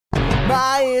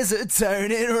My ears are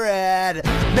turning red.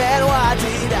 Man, why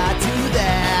did I do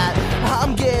that?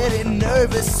 I'm getting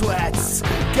nervous sweats.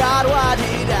 God, why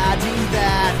did I do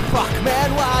that? Fuck,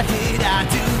 man, why did I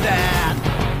do that?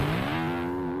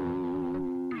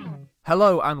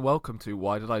 Hello and welcome to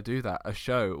Why Did I Do That, a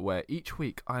show where each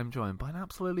week I'm joined by an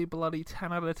absolutely bloody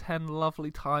 10 out of 10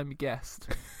 lovely time guest,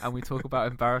 and we talk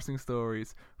about embarrassing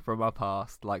stories from our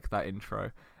past, like that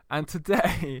intro. And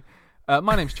today,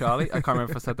 my name's Charlie. I can't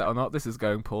remember if I said that or not. This is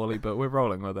going poorly, but we're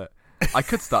rolling with it. I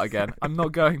could start again. I'm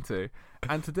not going to.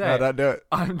 And today, No, don't do it.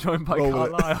 I'm joined by Roll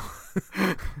Carlyle.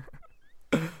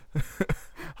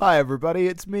 Hi, everybody.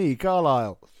 It's me,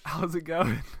 Carlyle. How's it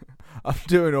going? I'm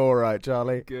doing all right,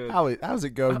 Charlie. Good. How's it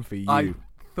going for you? I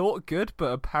thought good,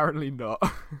 but apparently not.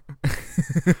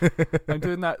 I'm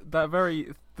doing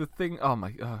the thing. Oh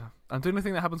my god! I'm doing the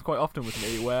thing that happens quite often with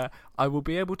me, where I will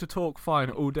be able to talk fine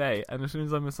all day, and as soon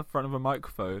as I'm in front of a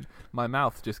microphone, my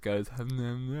mouth just goes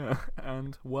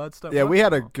and words don't. Yeah, work we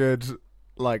had a anymore. good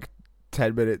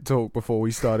 10-minute talk before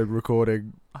we started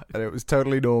recording, and it was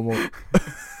totally normal.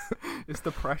 It's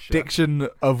the pressure. Diction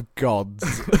of gods.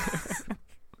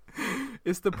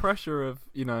 It's the pressure of,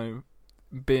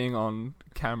 being on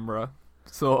camera,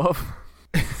 sort of.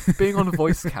 Being on a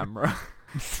voice camera.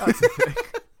 That's the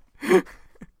thing.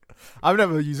 I'm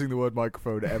never using the word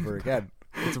microphone ever again.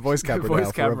 It's a voice camera Voice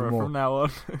now, camera forevermore. from now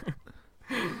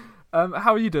on.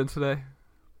 How are you doing today,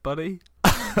 buddy?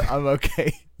 I'm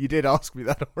okay. You did ask me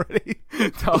that already.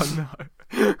 Oh,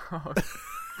 no.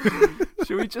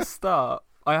 Should we just start?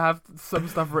 I have some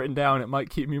stuff written down. It might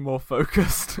keep me more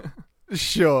focused.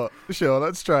 Sure.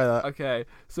 Let's try that. Okay,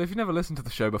 so if you've never listened to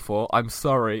the show before, I'm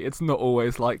sorry. It's not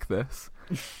always like this.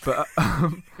 But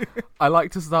I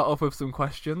like to start off with some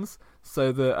questions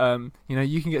so that,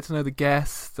 you can get to know the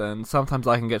guest, and sometimes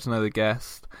I can get to know the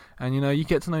guest. And, you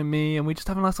get to know me, and we just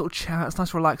have a nice little chat. It's a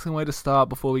nice relaxing way to start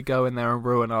before we go in there and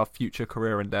ruin our future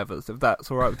career endeavours, if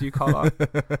that's all right with you, Carlyle.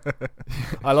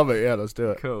 I love it. Yeah, let's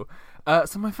do it. Cool.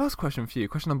 So my first question for you,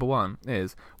 question number 1,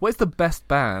 is, what is the best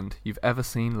band you've ever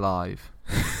seen live?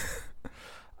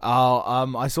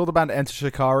 I saw the band Enter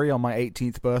Shikari on my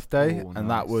 18th birthday, Ooh, and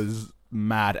nice. that was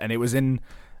mad. And it was in,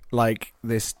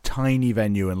 this tiny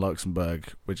venue in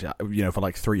Luxembourg, which,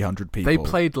 for 300 people. They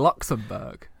played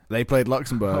Luxembourg. They played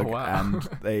Luxembourg, Oh, wow. and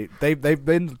they've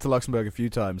been to Luxembourg a few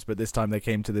times, but this time they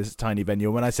came to this tiny venue.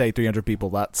 And when I say 300 people,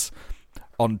 that's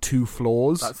on 2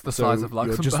 floors. That's the size of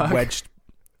Luxembourg. You're just wedged.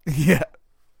 Yeah,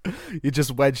 you're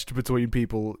just wedged between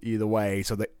people either way,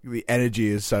 so that the energy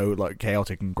is so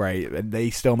chaotic and great, and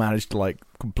they still managed to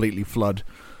completely flood,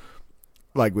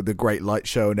 with the great light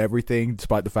show and everything,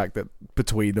 despite the fact that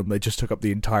between them they just took up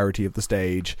the entirety of the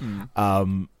stage.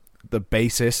 The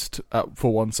bassist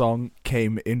for one song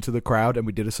came into the crowd, and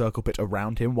we did a circle pit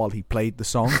around him while he played the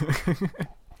song.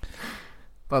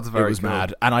 That's very It was cool.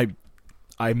 mad, and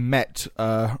I met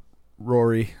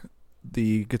Rory,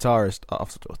 the guitarist,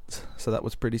 afterwards, so that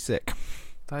was pretty sick.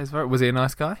 That is very. Was he a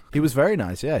nice guy? He was very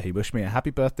nice. Yeah, he wished me a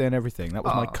happy birthday and everything. That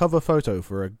was my cover photo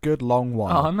for a good long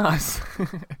while. Oh, nice.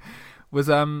 Was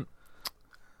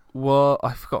well,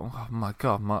 I forgot. Oh my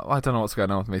god, I don't know what's going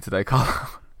on with me today, Carl.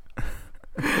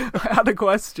 I had a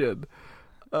question.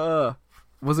 Was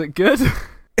it good?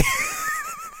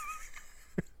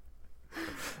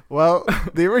 Well,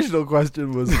 the original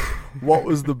question was, what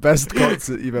was the best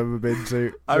concert you've ever been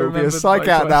to? I So it would be a remembered psych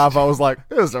my out now if I was like,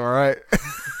 it was alright.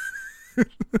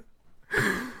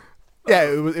 Yeah,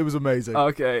 it was amazing.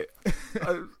 Okay.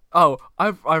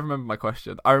 I remember my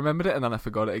question. I remembered it and then I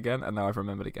forgot it again, and now I've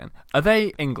remembered again. Are they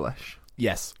English?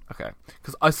 Yes. Okay,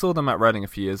 because I saw them at Reading a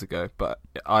few years ago, but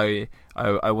I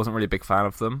wasn't really a big fan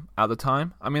of them at the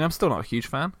time. I mean, I'm still not a huge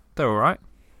fan. They're all right,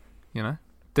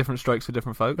 different strokes for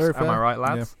different folks. Very Am I fair. right,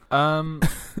 lads? I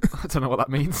don't know what that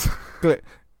means.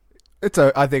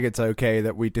 I think it's okay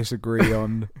that we disagree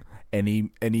on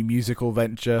any musical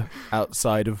venture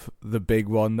outside of the big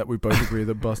one that we both agree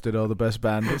that Busted are the best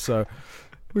band. So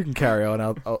we can carry on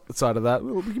outside of that.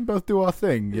 We can both do our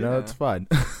thing. Yeah. It's fine.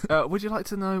 Would you like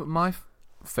to know my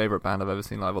favourite band I've ever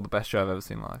seen live, or the best show I've ever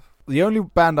seen live? The only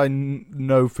band I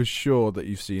know for sure that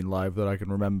you've seen live that I can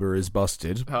remember is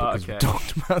Busted. Because okay. we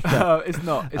talked about that. It's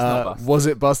not Busted. Was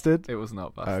it Busted? It was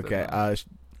not Busted. Okay. no.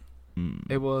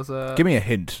 It was. Give me a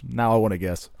hint. Now I want to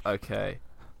guess. Okay.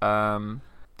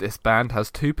 This band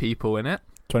has 2 people in it.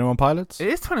 21 Pilots? It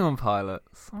is 21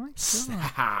 Pilots. Oh my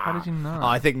god! How did you know?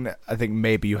 I think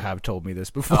maybe you have told me this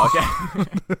before. Oh,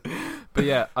 okay. But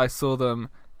yeah, I saw them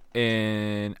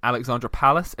in Alexandra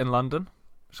Palace in London,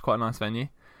 which is quite a nice venue.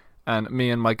 And me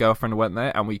and my girlfriend went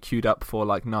there, and we queued up for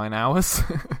 9 hours.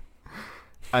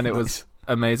 And it was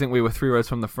amazing. We were 3 rows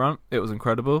from the front. It was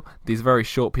incredible. These very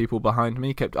short people behind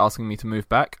me kept asking me to move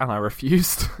back, and I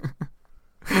refused.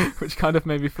 Which kind of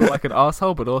made me feel like an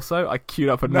arsehole, but also I queued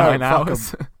up for 9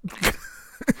 hours.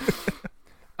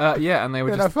 And they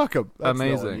were just fuck 'em. That's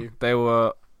amazing. They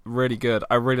were really good.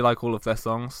 I really like all of their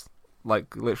songs.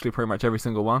 Like, literally pretty much every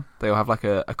single one. They all have like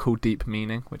a cool deep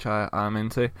meaning, which I'm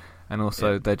into. And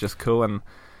also they're just cool and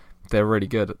they're really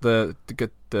good. The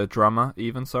drummer,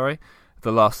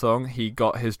 the last song, he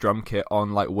got his drum kit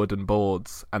on like wooden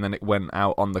boards and then it went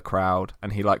out on the crowd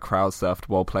and he like crowd surfed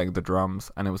while playing the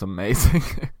drums and it was amazing.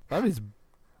 That is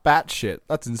batshit.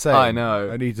 That's insane. I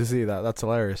know. I need to see that. That's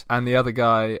hilarious. And the other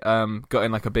guy got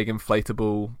in like a big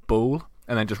inflatable ball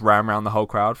and then just ran around the whole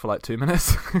crowd for like 2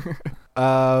 minutes.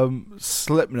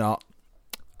 Slipknot,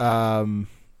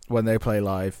 when they play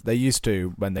live, they used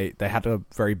to, when they had a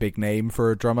very big name for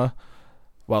a drummer.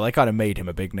 Well, they kind of made him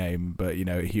a big name, but you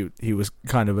know, he was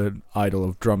kind of an idol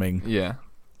of drumming. Yeah.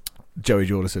 Joey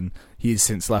Jordison. He's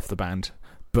since left the band,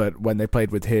 but when they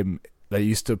played with him, they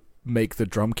used to make the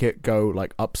drum kit go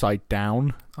like upside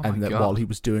down, and then while he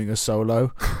was doing a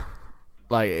solo,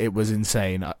 like it was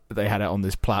insane. They had it on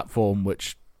this platform,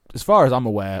 which, as far as I'm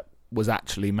aware, was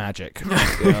actually magic.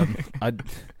 I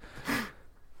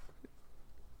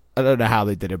don't know how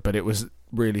they did it, but it was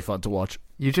really fun to watch.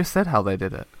 You just said how they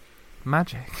did it.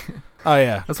 Magic. Oh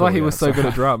yeah, that's why he was so good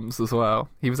at drums as well.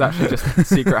 He was actually just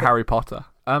secret Harry Potter.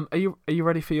 Are you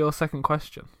ready for your second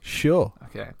question? Sure.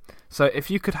 Okay. So if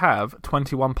you could have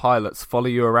 21 pilots follow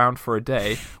you around for a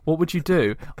day, what would you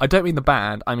do? I don't mean the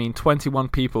band. I mean 21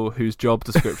 people whose job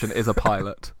description is a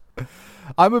pilot.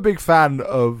 I'm a big fan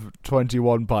of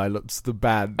 21 Pilots, the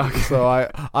band. Okay. So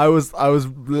I was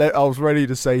ready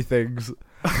to say things,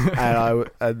 and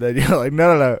then you're like,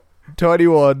 no,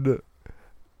 21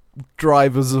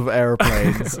 drivers of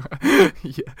airplanes.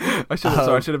 Yeah, I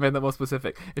should have made that more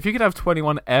specific. If you could have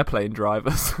 21 airplane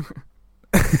drivers.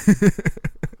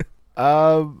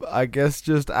 I guess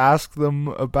just ask them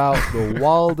about the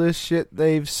wildest shit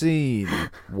they've seen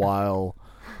while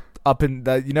up in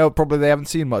that, probably they haven't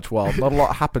seen much wild. Not a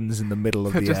lot happens in the middle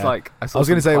of the just air. Like I was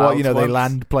going to say, they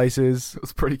land places. It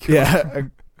was pretty cool. Yeah.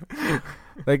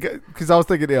 Because I was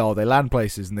thinking, they land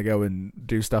places and they go and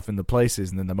do stuff in the places,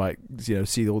 and then they might,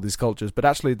 see all these cultures. But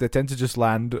actually, they tend to just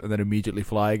land and then immediately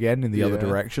fly again in the other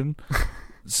direction.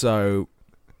 So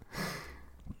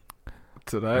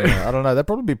today, I don't know. They'd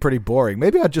probably be pretty boring.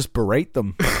 Maybe I'd just berate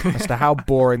them as to how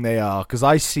boring they are, because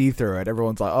I see through it.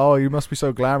 Everyone's like, "Oh, you must be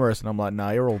so glamorous," and I'm like, "Nah,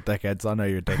 you're all dickheads. I know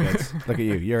you're dickheads. Look at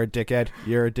you. You're a dickhead.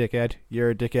 You're a dickhead. You're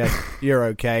a dickhead. You're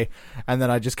okay." And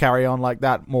then I just carry on like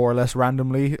that, more or less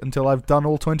randomly, until I've done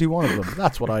all 21 of them.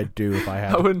 That's what I'd do if I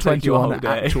had 21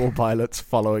 actual pilots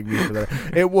following me for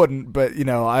the. It wouldn't, but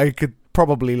I could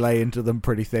probably lay into them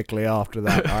pretty thickly after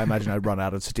that. I imagine I'd run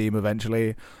out of steam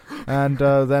eventually, and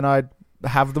then I'd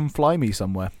have them fly me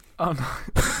somewhere. Oh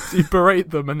no! So you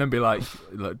berate them and then be like,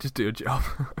 "Look, just do a job."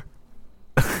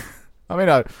 I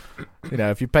mean,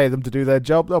 if you pay them to do their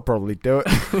job, they'll probably do it.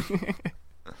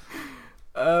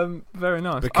 Very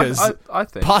nice. Because I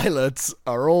think pilots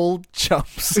are all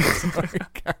chumps. Sorry,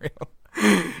 carry on.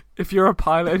 If you're a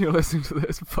pilot and you're listening to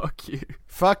this, fuck you.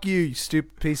 Fuck you, you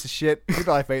stupid piece of shit. Your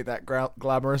life ain't that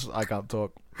glamorous. I can't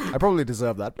talk. I probably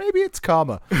deserve that. Maybe it's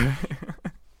karma.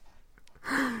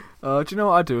 Do you know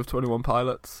what I'd do with 21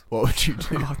 pilots? What would you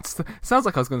do? Sounds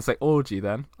like I was going to say orgy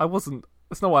then. I wasn't.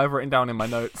 That's not what I've written down in my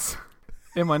notes.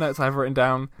 In my notes I've written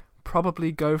down,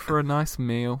 probably go for a nice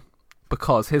meal.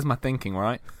 Because, here's my thinking,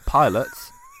 right?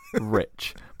 Pilots,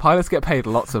 rich. Pilots get paid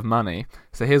lots of money.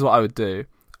 So here's what I would do.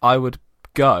 I would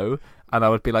go and I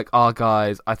would be like,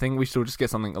 guys, I think we should all just get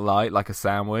something light, like a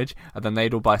sandwich. And then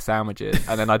they'd all buy sandwiches.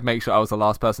 And then I'd make sure I was the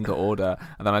last person to order.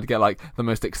 And then I'd get like the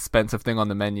most expensive thing on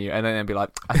the menu. And then they'd be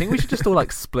like, I think we should just all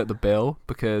like split the bill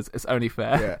because it's only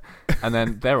fair. Yeah. And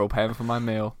then they're all paying for my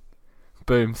meal.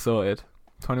 Boom, sorted.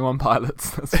 21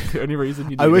 pilots. That's the only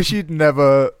reason you do I wish you'd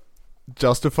never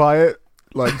justify it.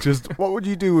 Like, just, what would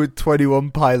you do with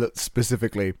 21 pilots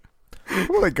specifically?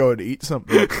 Probably go and eat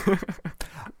something.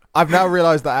 I've now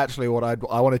realised that actually I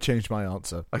want to change my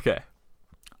answer. Okay.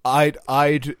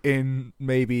 I'd in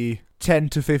maybe 10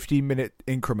 to 15 minute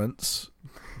increments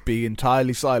be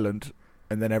entirely silent,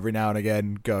 and then every now and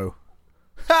again go,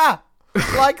 ha!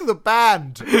 Like the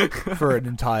band! For an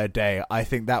entire day. I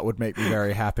think that would make me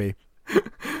very happy.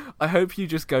 I hope you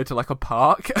just go to like a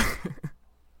park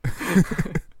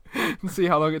and see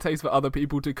how long it takes for other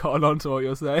people to cotton on to what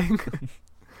you're saying.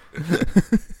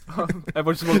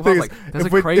 Everyone's just walking around like, there's a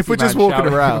crazy if we're just man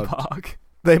walking around, in the park.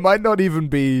 They might not even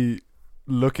be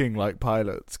looking like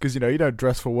pilots because, you don't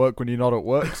dress for work when you're not at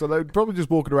work. So they're probably just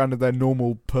walking around in their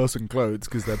normal person clothes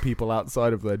because they're people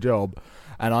outside of their job.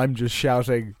 And I'm just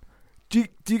shouting, do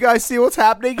you guys see what's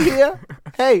happening here?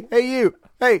 Hey, you.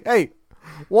 Hey.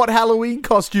 What Halloween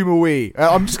costume are we?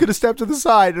 I'm just going to step to the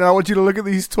side and I want you to look at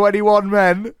these 21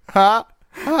 men. Huh?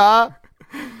 Do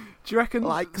you reckon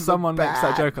someone makes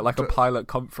that joke at like a pilot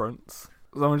conference?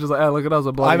 Someone's just like, oh, look at us,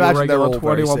 a bloody regular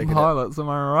 21 pilots, am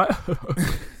I right?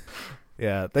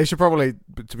 Yeah, they should probably,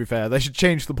 to be fair, they should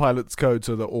change the pilot's code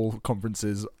so that all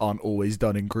conferences aren't always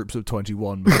done in groups of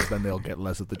 21 because then they'll get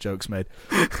less of the jokes made.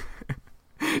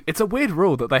 It's a weird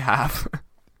rule that they have.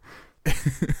 This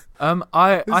is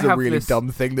a really dumb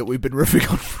thing that we've been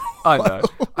riffing on for a while. I know.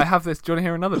 I have this. Do you want to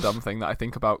hear another dumb thing that I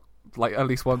think about like at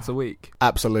least once a week?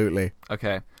 Absolutely.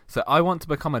 Okay, so I want to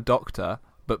become a doctor,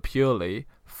 but purely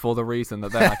for the reason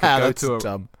that then I could go to a...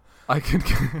 dumb. I could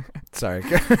Sorry.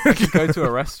 I could go to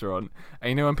a restaurant,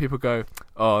 and when people go,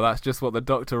 oh, that's just what the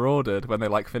doctor ordered when they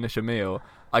like finish a meal,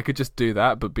 I could just do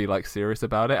that but be like serious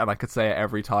about it, and I could say it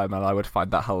every time, and I would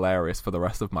find that hilarious for the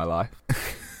rest of my life.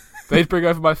 They'd bring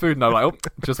over my food and I'm like, oh,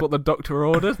 just what the doctor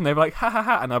ordered, and they'd be like, ha ha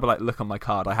ha, and I'd be like, look on my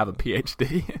card, I have a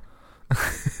PhD.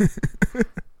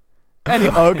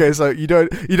 Anyway. Okay, so you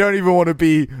don't even want to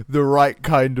be the right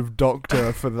kind of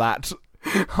doctor for that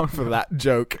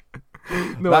joke.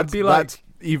 No, I'd be like,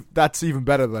 that's even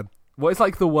better then. What is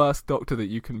like the worst doctor that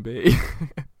you can be?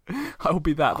 I will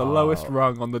be that, the lowest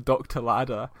rung on the doctor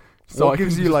ladder. So what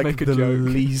gives you like the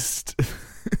least?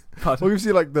 What gives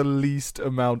you like the least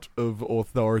amount of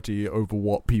authority over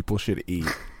what people should eat?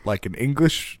 Like an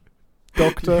English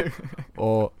doctor,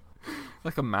 or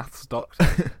like a maths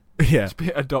doctor? Yeah, just be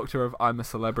a doctor of I'm a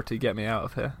celebrity, get me out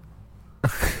of here.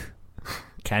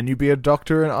 Can you be a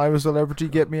doctor and I'm a celebrity,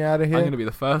 get me out of here? I'm going to be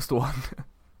the first one.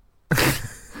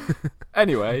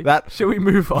 Anyway, shall we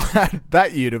move on?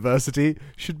 That university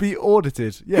should be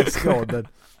audited. Yes, go on then.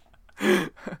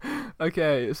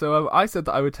 Okay, so I said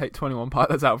that I would take 21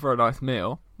 pilots out for a nice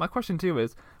meal. My question to you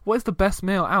is, what is the best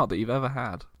meal out that you've ever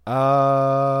had?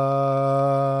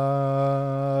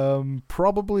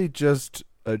 Probably just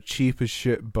a cheap as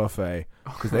shit buffet,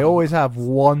 because they always have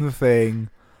one thing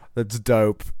that's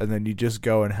dope, and then you just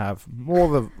go and have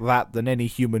more of that than any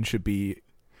human should be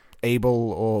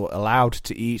able or allowed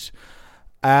to eat,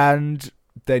 and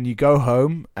then you go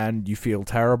home and you feel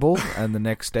terrible, and the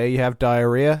next day you have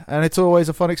diarrhea, and it's always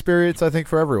a fun experience, I think,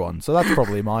 for everyone. So that's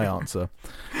probably my answer.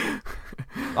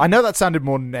 I know that sounded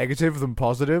more negative than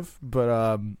positive,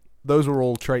 but those are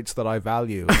all traits that I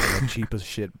value in a cheap as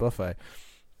shit buffet.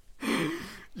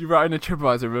 You write in a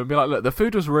TripAdvisor review and be like, look, the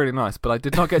food was really nice, but I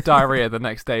did not get diarrhea the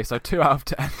next day, so 2 out of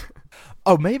 10.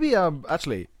 Oh, maybe,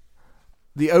 actually,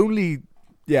 I'm going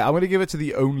to give it to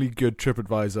the only good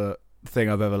TripAdvisor thing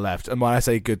I've ever left. And when I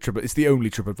say good it's the only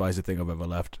TripAdvisor thing I've ever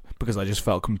left, because I just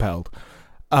felt compelled.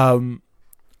 I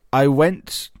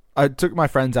took my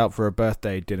friends out for a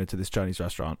birthday dinner to this Chinese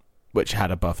restaurant, which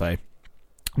had a buffet.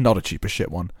 Not a cheap as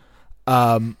shit one.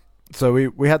 So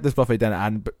we had this buffet dinner,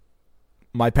 and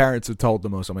my parents had told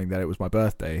them or something that it was my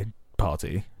birthday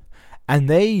party, and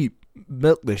they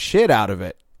milked the shit out of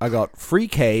it. I got free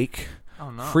cake,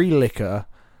 free liquor,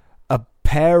 a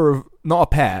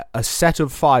set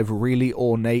of 5 really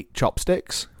ornate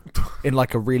chopsticks in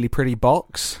like a really pretty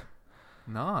box.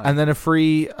 Nice. And then a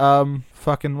free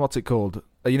what's it called?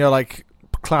 Like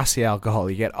classy alcohol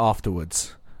you get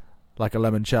afterwards, like a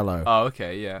limoncello. Oh,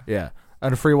 okay, yeah. Yeah,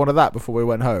 and a free one of that before we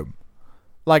went home.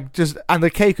 And the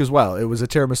cake as well. It was a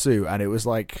tiramisu, and it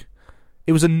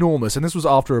was enormous. And this was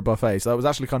after a buffet, so that was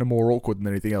actually kind of more awkward than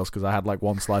anything else, because I had like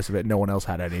one slice of it, no one else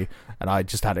had any, and I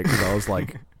just had it because I was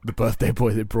like the birthday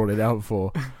boy that brought it out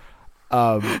for.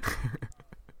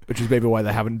 Which is maybe why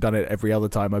they haven't done it every other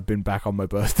time I've been back on my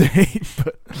birthday.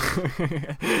 But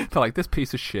they're like, this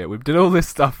piece of shit, we did all this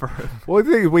stuff for him. Well,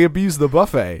 the thing is, we abused the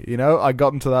buffet, I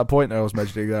gotten to that point I was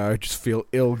mentioning that I just feel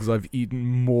ill because I've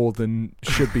eaten more than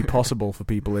should be possible for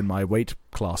people in my weight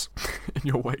class. In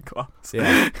your weight class?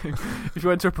 Yeah. If you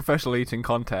went to a professional eating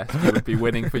contest, you would be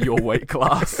winning for your weight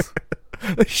class.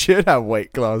 They should have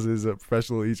weight classes at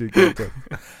professional eating contest.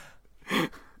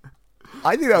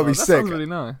 I think that would be sick. That sounds really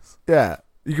nice. Yeah.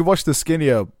 You can watch the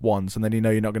skinnier ones, and then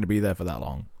you're not going to be there for that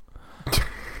long.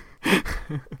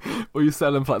 Or you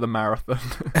sell them for like the marathon.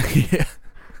 Yeah.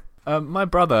 My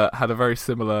brother had a very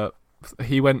similar...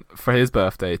 He went for his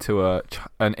birthday to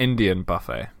an Indian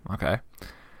buffet, okay?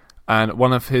 And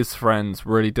one of his friends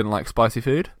really didn't like spicy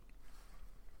food.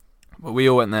 But we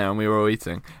all went there and we were all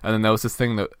eating. And then there was this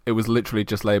thing that it was literally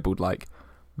just labelled like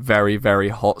very, very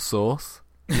hot sauce.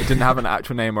 It didn't have an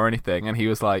actual name or anything. And he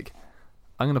was like,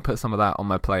 I'm going to put some of that on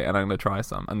my plate and I'm going to try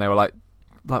some. And they were like,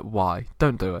 Like, why?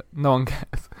 Don't do it. No one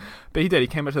cares. But he did. He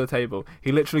came up to the table.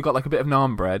 He literally got like a bit of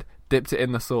naan bread, dipped it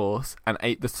in the sauce, and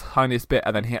ate the tiniest bit,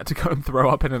 and then he had to go and throw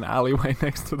up in an alleyway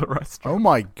next to the restaurant. Oh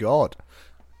my god.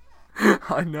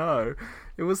 I know.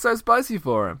 It was so spicy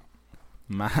for him.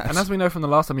 Mad. And as we know from the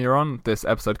last time you were on this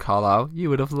episode, Carlyle, you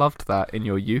would have loved that in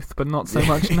your youth, but not so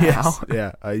much now. Yes.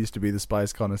 Yeah, I used to be the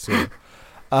spice connoisseur.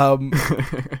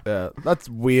 Yeah, that's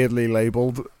weirdly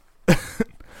labelled.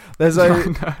 There's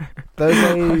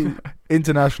a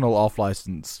international off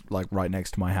license like right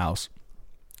next to my house,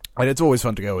 and it's always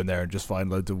fun to go in there and just find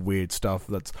loads of weird stuff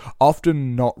that's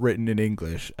often not written in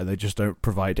English, and they just don't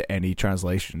provide any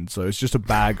translation. So it's just a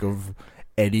bag of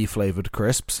any flavored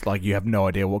crisps. Like, you have no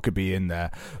idea what could be in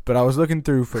there. But I was looking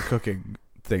through for cooking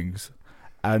things,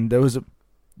 and there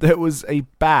was a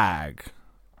bag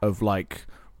of like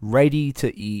ready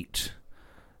to eat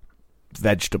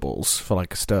vegetables for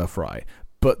like a stir fry.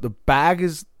 But the bag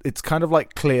it's kind of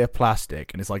like clear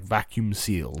plastic, and it's like vacuum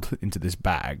sealed into this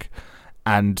bag,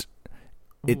 and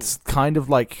it's kind of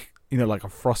like, you know, like a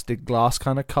frosted glass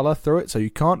kind of color through it, so you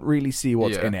can't really see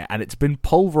what's in it, and it's been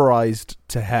pulverized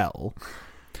to hell,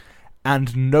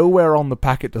 and nowhere on the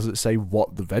packet does it say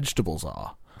what the vegetables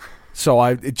are. So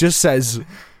it just says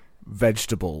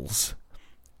vegetables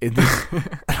in this.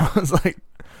 And I was like,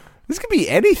 this could be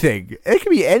anything. It could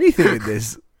be anything in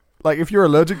this. Like, if you're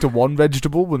allergic to one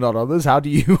vegetable but not others, how do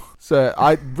you... So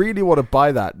I really want to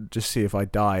buy that and just see if I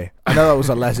die. I know that was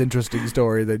a less interesting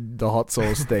story than the hot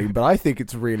sauce thing, but I think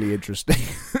it's really interesting.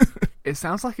 It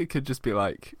sounds like it could just be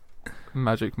like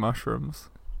magic mushrooms.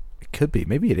 It could be.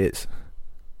 Maybe it is.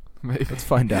 Maybe. Let's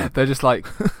find out. They're just like,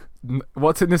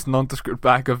 what's in this nondescript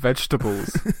bag of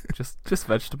vegetables? just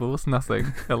vegetables,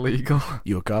 nothing illegal.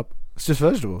 You a cup? It's just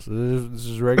vegetables. It's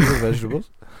just regular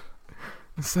vegetables.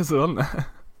 It says it on there.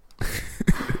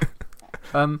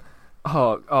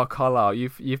 Carlyle,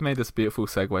 you've made this beautiful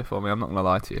segue for me. I'm not gonna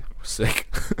lie to you.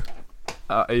 Sick.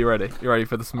 Are you ready? You ready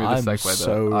for the smoothest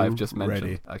segue that I've just mentioned?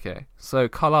 Ready. Okay. So,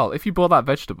 Carlyle, if you bought that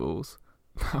vegetables,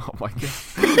 oh my god,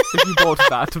 if you bought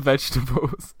that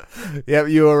vegetables, Yep,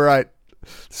 you were right.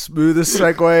 Smoothest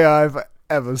segue I've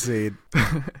ever seen.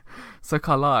 So,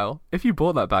 Carlyle, if you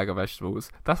bought that bag of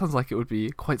vegetables, that sounds like it would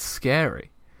be quite scary.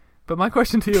 But my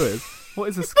question to you is, what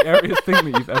is the scariest thing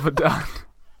that you've ever done?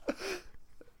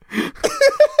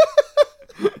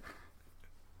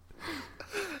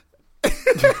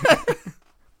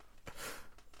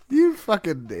 You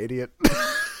fucking idiot.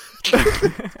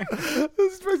 I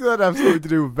was expecting that to have something to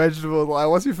do with vegetables. Like,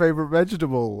 what's your favourite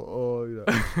vegetable? Or, you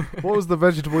know, what was the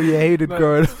vegetable you hated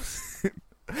growing up?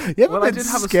 You ever Well, been I did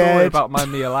have a scared? story about my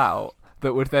meal out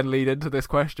that would then lead into this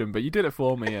question, but you did it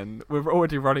for me, and we're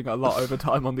already running a lot over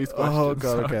time on these questions. Oh god,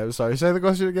 so. okay, I'm sorry. Say the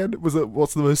question again. Was it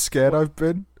what's the most scared I've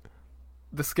been?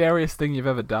 The scariest thing you've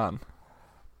ever done.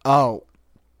 Oh.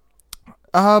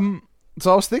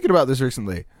 So I was thinking about this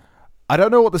recently. I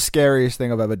don't know what the scariest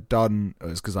thing I've ever done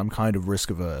is, because I'm kind of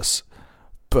risk averse.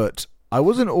 But I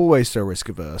wasn't always so risk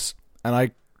averse.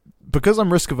 And because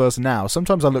I'm risk averse now,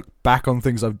 sometimes I look back on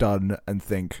things I've done and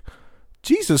think,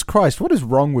 Jesus Christ, what is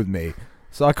wrong with me?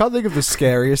 So I can't think of the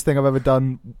scariest thing I've ever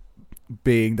done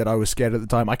being that I was scared at the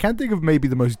time. I can think of maybe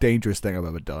the most dangerous thing I've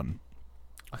ever done.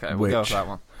 Okay, we'll go with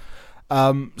that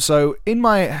one. So in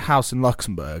my house in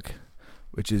Luxembourg,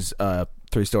 which is a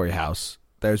 3-story house,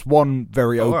 there's one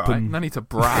very open... All right. No need to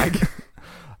brag.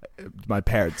 My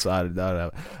parents, I don't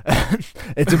know.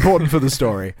 It's important for the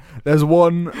story. There's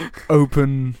one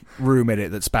open room in it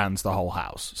that spans the whole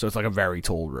house. So it's like a very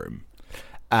tall room.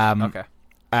 Okay.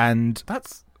 And...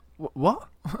 That's... What?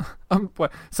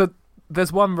 Wait, so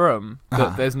there's one room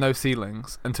that there's no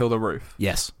ceilings until the roof.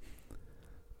 Yes.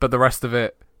 But the rest of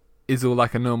it is all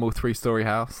like a normal 3-story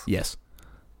house? Yes.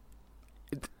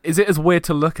 Is it as weird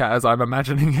to look at as I'm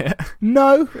imagining it?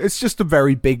 No, it's just a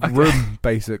very big room,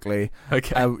 basically.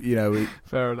 Okay. You know,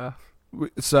 fair enough.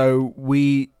 So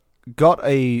we got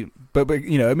a... But,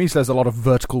 you know, it means there's a lot of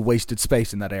vertical wasted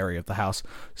space in that area of the house.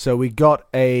 So we got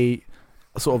a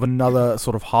sort of another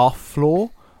sort of half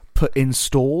floor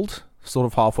installed sort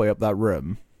of halfway up that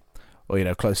room, or, you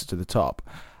know, closer to the top.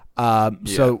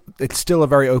 So it's still a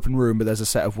very open room, but there's a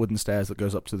set of wooden stairs that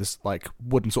goes up to this like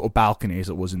wooden sort of balcony as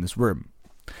it was in this room.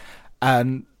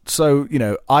 And so, you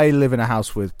know, I live in a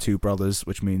house with 2 brothers,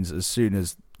 which means as soon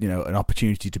as, you know, an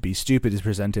opportunity to be stupid is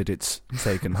presented, it's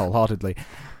taken wholeheartedly.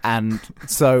 And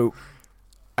so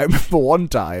I remember one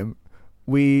time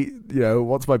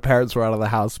once my parents were out of the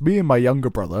house, me and my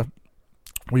younger brother,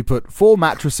 we put 4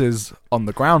 mattresses on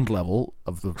the ground level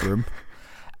of the room.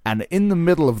 And in the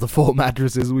middle of the 4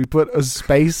 mattresses, we put a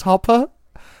space hopper.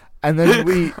 and then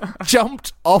we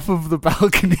jumped off of the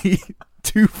balcony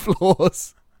 2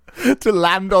 floors to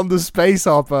land on the space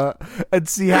hopper and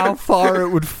see how far it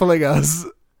would fling us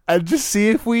and just see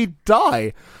if we'd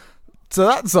die. So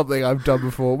that's something I've done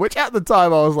before, which at the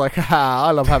time I was like,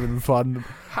 I love having fun.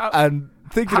 And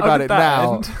thinking about it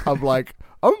now, I'm like,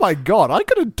 oh my god, I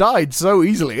could have died so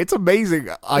easily. It's amazing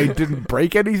I didn't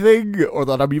break anything or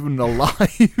that I'm even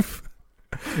alive.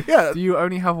 Yeah. Do you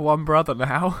only have one brother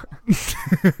now?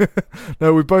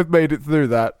 No, we both made it through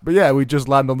that. But yeah, we just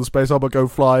land on the space hopper, go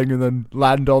flying, and then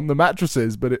land on the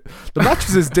mattresses. But the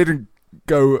mattresses didn't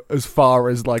go as far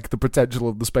as like the potential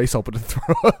of the space hopper to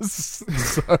throw us.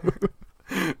 So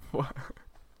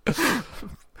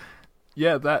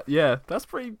that's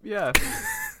pretty. Yeah,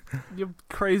 you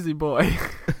crazy boy.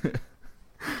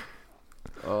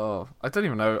 Oh, I don't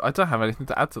even know. I don't have anything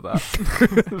to add to that.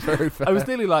 Very fair. I was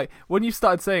nearly like, when you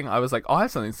started saying, I was like, oh, I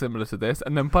have something similar to this,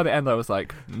 and then by the end, I was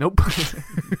like, nope,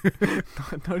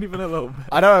 not even a little bit.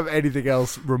 I don't have anything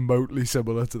else remotely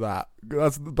similar to that.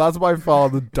 That's by far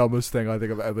the dumbest thing I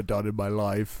think I've ever done in my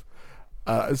life.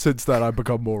 Since then, I've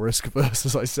become more risk averse,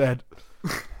 as I said.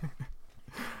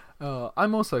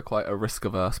 I'm also quite a risk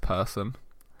averse person.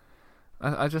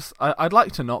 I'd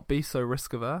like to not be so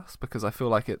risk averse because I feel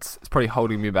like it's probably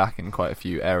holding me back in quite a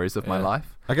few areas of my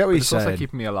life. I get what you're saying. It's also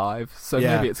keeping me alive, so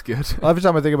maybe it's good. Every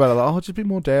time I think about it, like, just be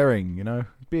more daring,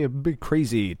 be a bit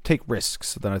crazy, take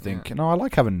risks. Then I think, I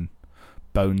like having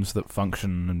bones that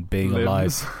function and being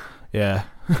alive. Yeah.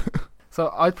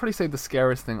 So I'd probably say the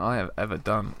scariest thing I have ever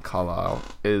done, Carlyle,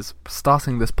 is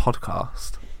starting this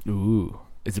podcast. Ooh.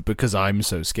 Is it because I'm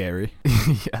so scary?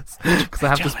 Yes, because I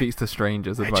have to speak to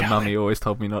strangers, and my mummy always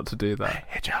told me not to do that.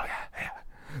 Hey, Joe,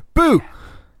 boo!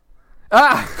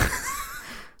 Ah!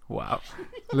 Wow.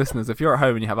 Listeners, if you're at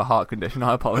home and you have a heart condition,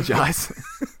 I apologise.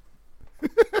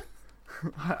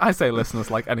 I say listeners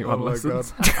like anyone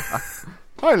listens.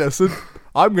 I listen.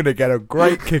 I'm going to get a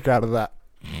great kick out of that.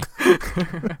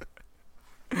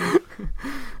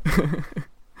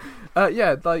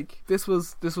 This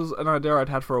was an idea I'd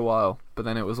had for a while, but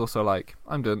then it was also like,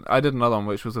 I did another one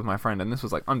which was with my friend, and this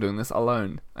was like, I'm doing this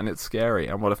alone, and it's scary,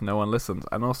 and what if no one listens?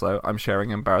 And also, I'm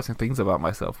sharing embarrassing things about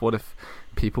myself. What if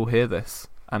people hear this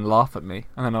and laugh at me?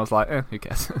 And then I was like, who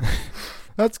cares?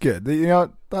 That's good.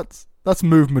 That's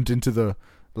movement into the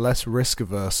less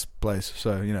risk-averse place.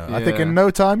 So, I think in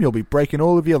no time you'll be breaking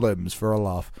all of your limbs for a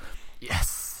laugh.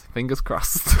 Yes! Fingers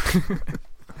crossed.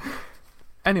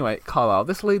 Anyway, Carlyle,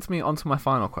 this leads me on to my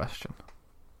final question.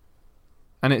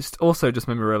 And it's also just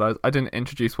made me realise I didn't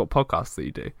introduce what podcasts that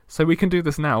you do. So we can do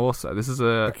this now also. This is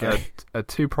a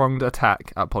two-pronged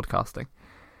attack at podcasting.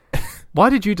 Why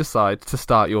did you decide to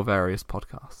start your various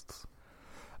podcasts?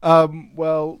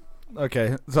 Well,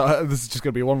 okay. So this is just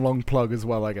going to be one long plug as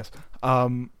well, I guess.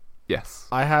 Yes.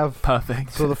 I have...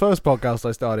 Perfect. So the first podcast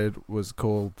I started was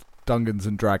called Dungeons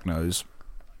and Dragnos.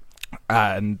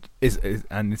 And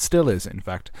it still is, in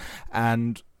fact.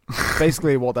 And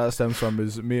basically what that stems from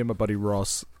is me and my buddy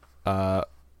Ross, to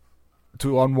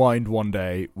unwind one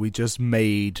day, we just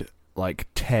made like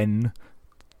 10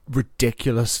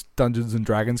 ridiculous Dungeons and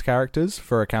Dragons characters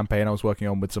for a campaign I was working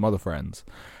on with some other friends.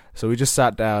 So we just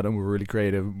sat down and were really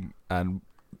creative and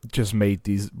just made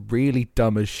these really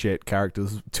dumb as shit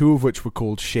characters, 2 of which were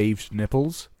called Shaved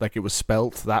Nipples, like it was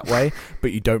spelt that way,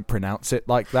 but you don't pronounce it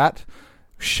like that.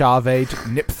 Shaved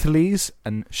Niphthalese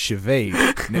and Shaved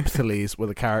Niphthalese were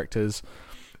the characters.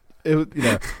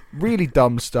 It, really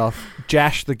dumb stuff.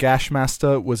 Jash the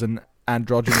Gashmaster was an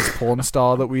androgynous porn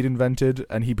star that we'd invented,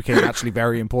 and he became actually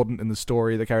very important in the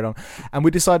story that carried on. And we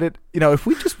decided, if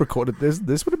we just recorded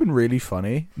this would have been really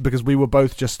funny, because we were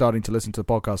both just starting to listen to the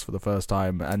podcast for the first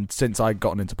time, and since I'd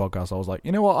gotten into podcasts, I was like,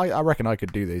 you know what, I reckon I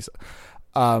could do these.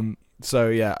 So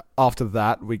yeah, after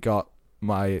that, we got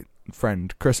my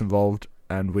friend Chris involved,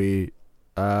 and we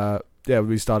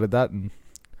started that, and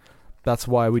that's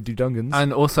why we do Dungeons.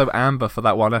 And also Amber for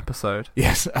that one episode.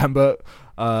 Yes, Amber,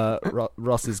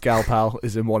 Ross's gal pal,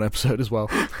 is in one episode as well.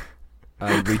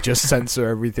 And we just censor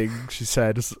everything she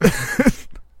says.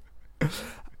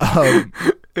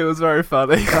 It was very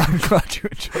funny. I'm glad you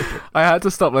enjoyed it. I had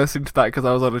to stop listening to that because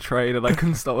I was on a train and I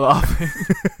couldn't stop laughing.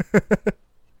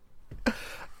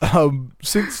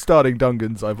 Since starting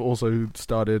Dungeons, I've also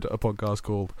started a podcast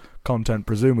called Content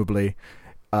Presumably,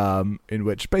 in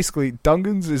which basically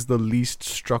Dungeons is the least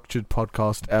structured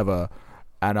podcast ever,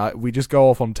 and we just go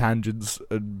off on tangents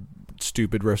and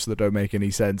stupid riffs that don't make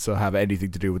any sense or have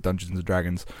anything to do with Dungeons and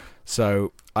Dragons.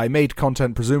 So I made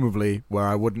Content Presumably where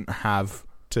I wouldn't have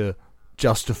to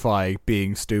justify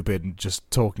being stupid and just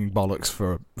talking bollocks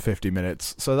for 50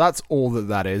 minutes. So that's all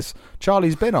that is.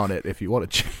 Charlie's been on it, if you want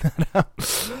to check that out.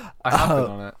 I have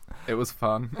been on it. It was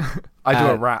fun. I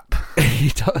do a rap. He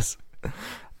does.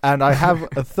 And I have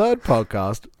a third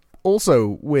podcast,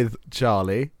 also with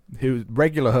Charlie, who's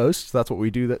regular host. That's what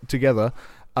we do together,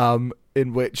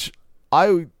 in which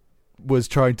I was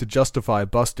trying to justify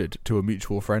Busted to a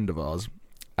mutual friend of ours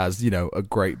as, a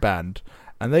great band,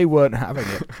 and they weren't having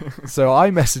it. So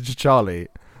I messaged Charlie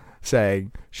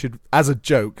saying, should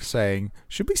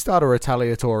we start a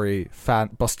retaliatory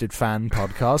Busted fan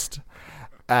podcast?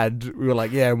 And we were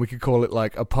like, yeah, and we could call it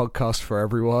like a podcast for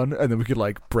everyone, and then we could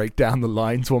like break down the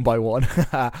lines one by one.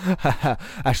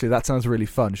 Actually, that sounds really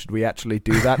fun. Should we actually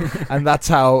do that? And that's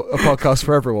how a podcast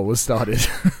for everyone was started.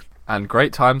 And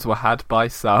great times were had by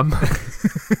some.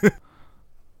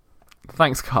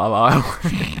 Thanks, Carlyle.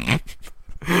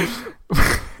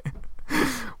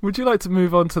 Would you like to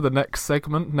move on to the next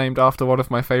segment, named after one of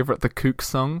my favourite The Kooks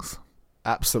songs?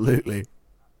 Absolutely.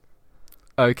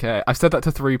 Okay, I've said that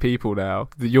to 3 people now.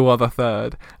 You are the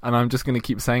third, and I'm just going to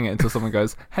keep saying it until someone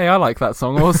goes, hey, I like that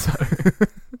song also.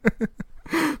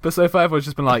 But so far everyone's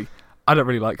just been like, I don't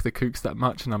really like The Kooks that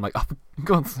much, and I'm like, oh, for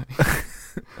God's sake.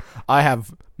 I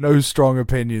have no strong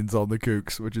opinions on The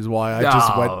Kooks, which is why I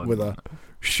just went with a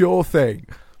sure thing.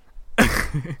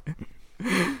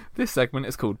 This segment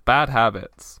is called Bad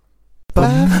Habits.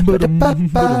 Bad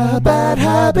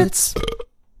habits.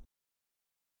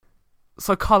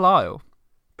 So, Carlyle,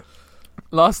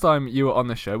 last time you were on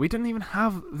the show, we didn't even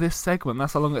have this segment.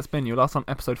 That's how long it's been. You were last on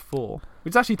episode 4,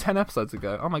 which is actually 10 episodes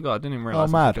ago. Oh my god, I didn't even realise.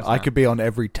 Oh, mad. I could be on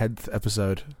every 10th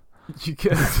episode. You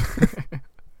could.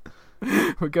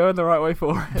 We're going the right way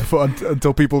for it.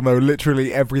 Until people know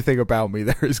literally everything about me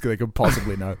they can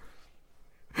possibly know.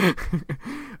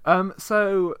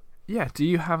 So, yeah, do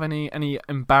you have any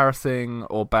embarrassing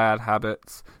or bad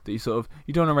habits that you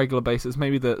do on a regular basis?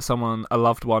 Maybe that a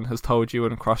loved one has told you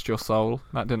and crushed your soul.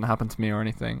 That didn't happen to me or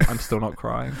anything. I'm still not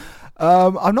crying.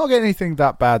 I'm not getting anything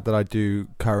that bad that I do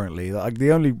currently. Like,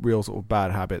 the only real sort of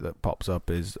bad habit that pops up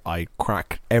is I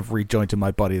crack every joint in my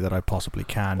body that I possibly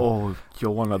can. Oh, you're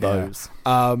one of those.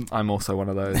 I'm also one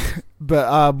of those.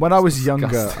 But when I was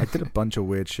younger, I did a bunch of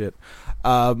weird shit.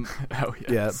 Oh,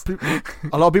 yes. Yeah,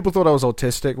 a lot of people thought I was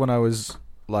autistic when I was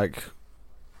like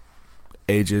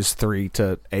ages 3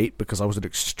 to 8 because I was an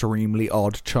extremely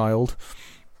odd child.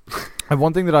 And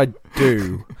one thing that I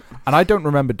do, and I don't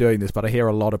remember doing this, but I hear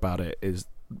a lot about it, is,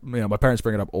 my parents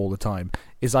bring it up all the time,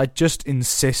 is I just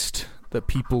insist that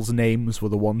people's names were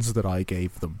the ones that I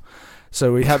gave them.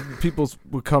 So people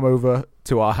would come over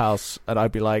to our house and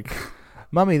I'd be like,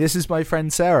 Mummy, this is my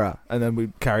friend Sarah. And then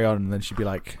we'd carry on, and then she'd be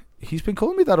like, he's been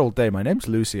calling me that all day. My name's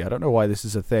Lucy. I don't know why this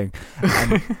is a thing.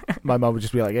 And my mum would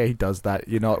just be like, yeah, he does that.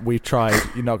 We've tried.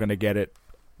 You're not going to get it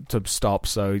to stop,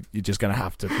 so you're just going to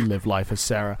have to live life as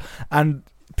Sarah. And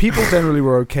people generally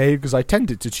were okay because I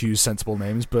tended to choose sensible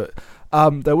names, but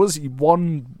there was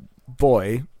one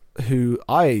boy who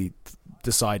I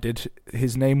decided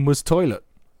his name was Toilet,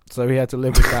 so he had to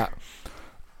live with that.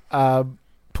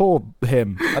 Poor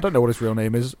him. I don't know what his real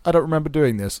name is. I don't remember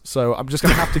doing this, so I'm just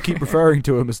going to have to keep referring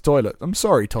to him as Toilet. I'm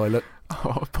sorry, Toilet.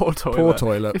 Oh, poor Toilet. Poor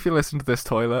Toilet. If you listen to this,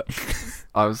 Toilet,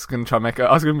 I was going to try and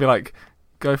I was going to be like,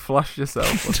 go flush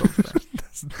yourself or something.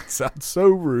 That sounds so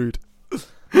rude.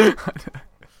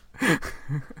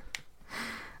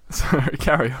 Sorry,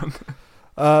 carry on.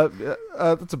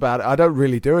 That's about it. I don't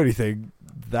really do anything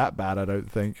that bad, I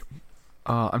don't think.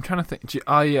 I'm trying to think.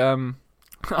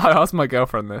 I asked my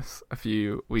girlfriend this a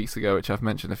few weeks ago, which I've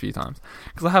mentioned a few times,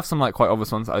 because I have some like quite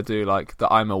obvious ones that I do, like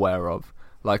that I'm aware of.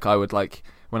 Like I would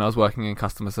when I was working in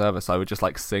customer service, I would just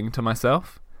like sing to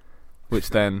myself,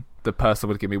 which then the person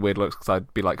would give me weird looks because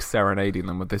I'd be like serenading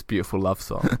them with this beautiful love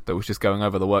song that was just going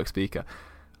over the work speaker.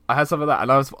 I had some of that,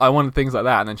 and I wanted things like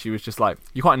that, and then she was just like,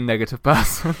 "You're quite a negative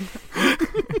person.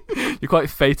 You're quite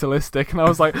fatalistic," and I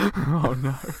was like, "Oh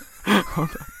no, oh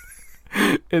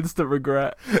no." Instant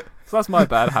regret. So that's my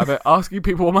bad habit, asking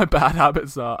people what my bad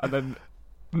habits are and then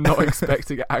not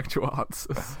expecting actual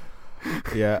answers.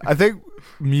 Yeah, I think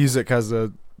music has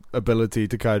a ability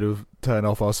to kind of turn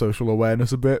off our social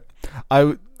awareness a bit.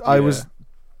 There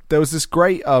was this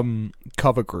great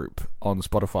cover group on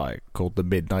Spotify called the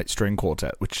Midnight String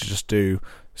Quartet, which just do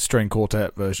string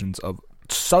quartet versions of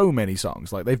so many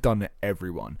songs. Like, they've done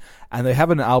everyone. And they have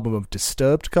an album of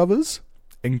Disturbed covers,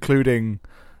 including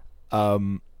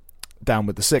Down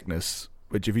with the Sickness,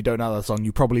 which if you don't know that song,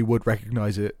 you probably would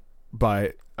recognize it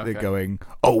by it going,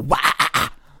 oh, wah!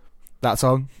 That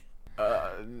song.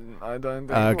 I don't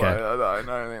think Okay. I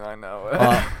don't think I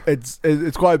know it.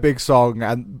 It's quite a big song,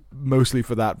 and mostly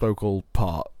for that vocal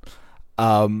part.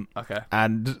 Okay.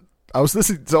 And I was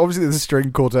listening. So obviously, the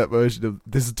string quartet version of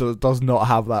this does not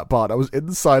have that part. I was in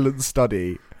the silent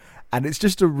study, and it's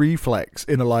just a reflex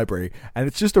in a library, and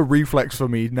it's just a reflex for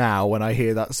me now when I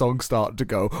hear that song start to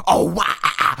go, oh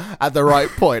wow, at the right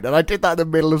point. And I did that in the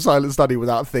middle of silent study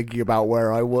without thinking about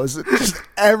where I was. Just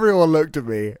everyone looked at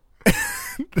me.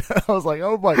 I was like,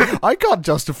 oh my, I can't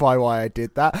justify why I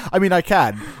did that. I mean, I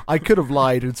can. I could have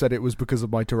lied and said it was because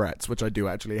of my Tourette's, which I do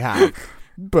actually have.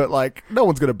 But, like, no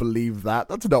one's going to believe that.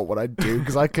 That's not what I do,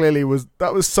 because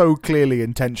that was so clearly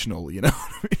intentional, you know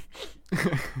what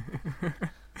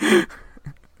I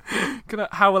mean?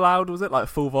 How loud was it? Like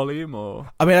full volume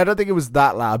or? I mean, I don't think it was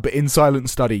that loud, but in silent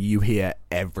study, you hear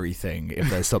everything if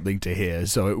there's something to hear,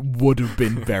 so it would have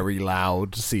been very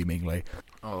loud, seemingly.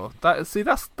 Oh, that's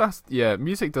yeah.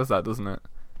 Music does that, doesn't it?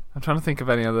 I'm trying to think of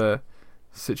any other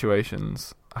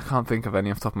situations. I can't think of any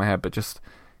off the top of my head, but just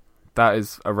that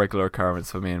is a regular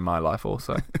occurrence for me in my life.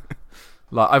 Also,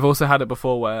 like I've also had it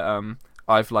before where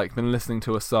I've like been listening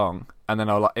to a song and then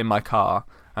I'll like in my car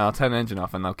and I'll turn the engine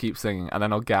off and I'll keep singing and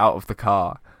then I'll get out of the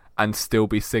car and still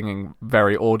be singing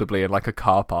very audibly in like a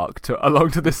car park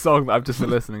along to this song that I've just been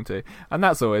listening to, and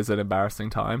that's always an embarrassing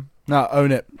time. No,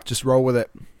 own it. Just roll with it.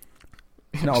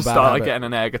 Not Just a bad start habit. like getting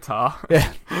an air guitar.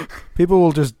 Yeah, people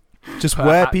will just Put a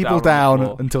wear hat people down on the down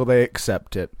floor. until they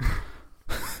accept it.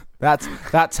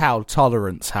 That's how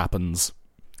tolerance happens.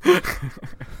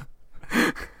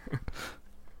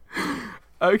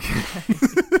 Okay.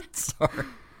 Sorry.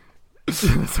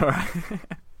 That's alright.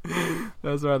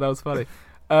 That's alright, that was funny.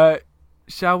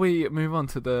 Shall we move on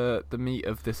to the meat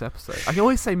of this episode? I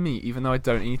always say meat even though I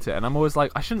don't eat it, and I'm always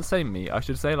like, I shouldn't say meat, I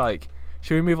should say like,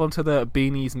 should we move on to the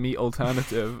Beanie's meat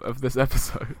alternative of this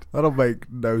episode? That'll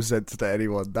make no sense to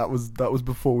anyone. That was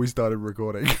before we started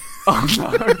recording. Oh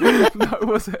no. No,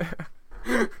 was it?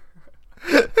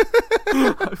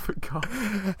 I forgot.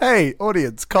 Hey,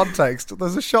 audience, context.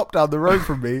 There's a shop down the road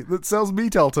from me that sells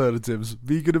meat alternatives,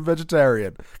 vegan and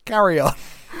vegetarian. Carry on.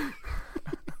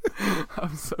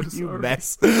 I'm so sorry. You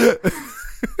mess.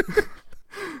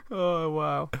 Oh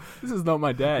wow. This is not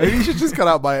my day. Maybe you should just cut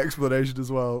out my explanation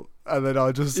as well. And then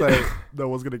I'll just say no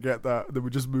one's going to get that. And then we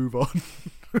just move on.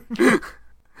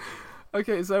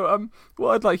 Okay, so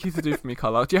what I'd like you to do for me,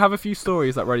 Carlyle, do you have a few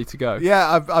stories that ready to go?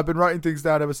 Yeah, I've been writing things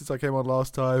down ever since I came on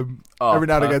last time. Oh, Every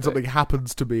now and again perfect. something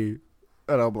happens to me.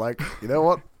 And I'm like, you know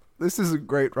what? This isn't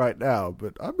great right now,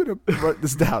 but I'm going to write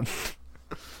this down.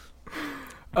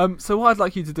 So what I'd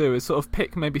like you to do is sort of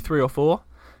pick maybe 3 or 4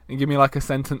 and give me like a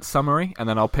sentence summary, and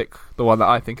then I'll pick the one that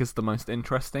I think is the most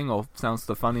interesting or sounds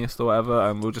the funniest or whatever,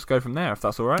 and we'll just go from there if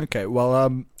that's all right. Okay,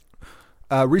 well,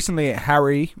 recently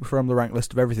Harry from the Rank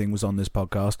List of Everything was on this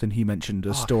podcast, and he mentioned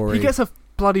a story. He gets a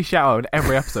bloody shout out in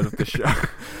every episode of this show.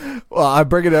 Well, I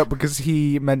bring it up because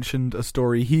he mentioned a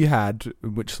story he had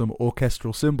in which some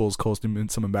orchestral cymbals caused him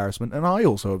some embarrassment, and I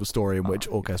also have a story in which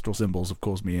orchestral cymbals have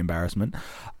caused me embarrassment.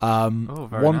 Very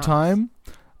One nice. time,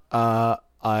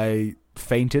 I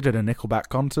fainted at a Nickelback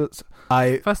concert.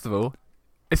 First of all,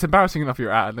 it's embarrassing enough you're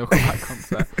at a Nickelback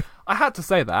concert. I had to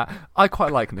say that. I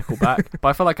quite like Nickelback, but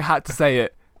I felt like I had to say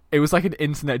it. It was like an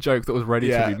internet joke that was ready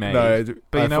to be made. No,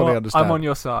 But I you know fully what? understand. I'm on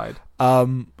your side.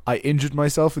 I injured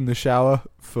myself in the shower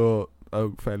for a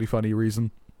fairly funny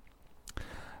reason.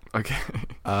 Okay.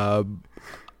 I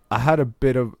had a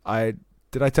bit of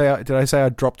did I say I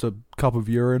dropped a cup of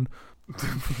urine?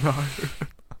 No.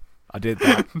 I did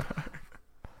that.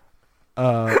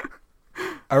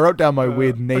 I wrote down my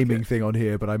weird naming thing on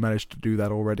here, but I managed to do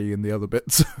that already in the other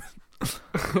bits.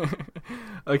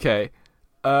 Okay.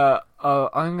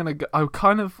 I'm gonna go.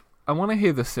 I want to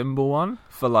hear the symbol one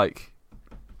for like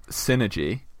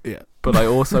synergy. Yeah. But I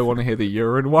also want to hear the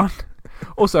urine one.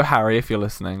 Also, Harry, if you're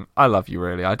listening, I love you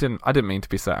really. I didn't mean to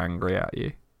be so angry at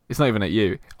you. It's not even at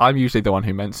you. I'm usually the one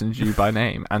who mentions you by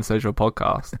name, and so's your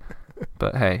podcast.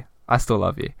 But hey, I still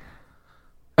love you.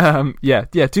 Yeah.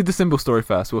 Do the symbol story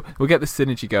first. We'll get the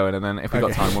synergy going, and then if we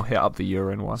got time, we'll hit up the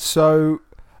urine one. So,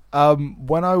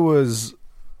 when I was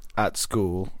at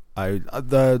school, I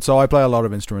play a lot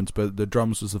of instruments, but the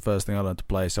drums was the first thing I learned to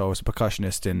play. So I was a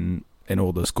percussionist in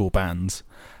all the school bands,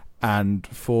 and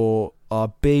for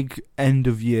our big end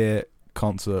of year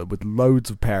concert with loads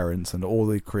of parents and all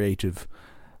the creative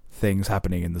things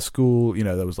happening in the school, you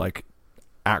know, there was like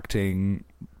acting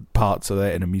parts of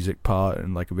it and a music part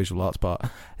and like a visual arts part.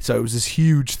 So it was this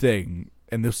huge thing,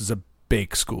 and this was a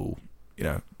big school, you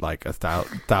know, like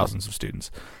thousands of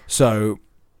students. So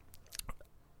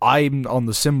I'm on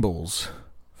the cymbals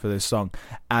for this song,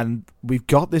 and we've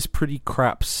got this pretty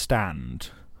crap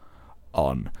stand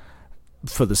on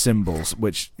for the cymbals,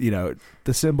 which, the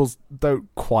cymbals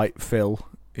don't quite fill,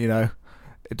 it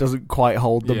doesn't quite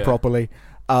hold them properly.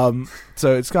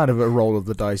 So it's kind of a roll of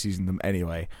the dice using them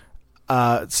anyway.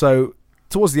 So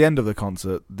towards the end of the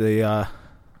concert, the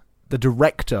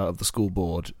director of the school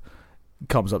board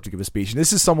comes up to give a speech, and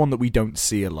this is someone that we don't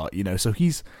see a lot, so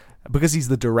because he's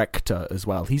the director as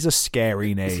well, he's a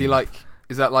scary name.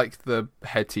 Is that like the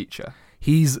head teacher?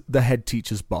 He's the head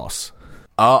teacher's boss.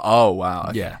 Oh wow.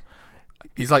 Okay. Yeah.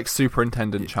 He's like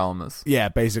Superintendent Chalmers. Yeah,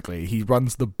 basically. He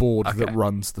runs the board that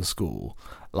runs the school.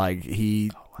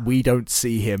 We don't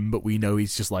see him, but we know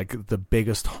he's just like the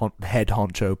biggest head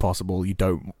honcho possible. You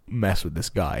don't mess with this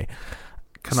guy.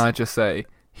 Can I just say,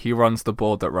 he runs the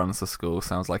board that runs the school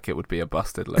sounds like it would be a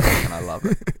busted lyric, and I love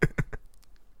it.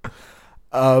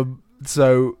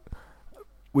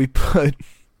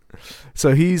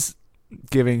 So he's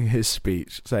giving his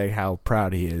speech, saying how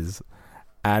proud he is,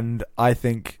 and I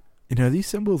think, these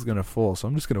cymbals are going to fall, so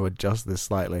I'm just going to adjust this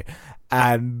slightly.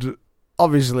 And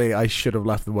obviously I should have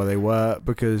left them where they were,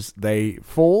 because they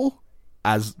fall,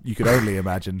 as you could only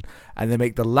imagine, and they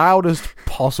make the loudest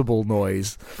possible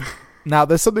noise. Now,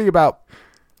 there's something about,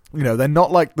 they're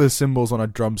not like the cymbals on a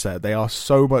drum set. They are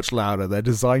so much louder. They're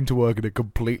designed to work in a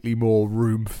completely more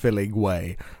room-filling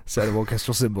way, set of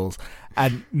orchestral cymbals.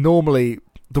 And normally,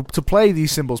 to play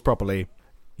these cymbals properly,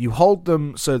 you hold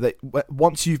them so that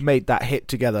once you've made that hit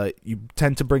together, you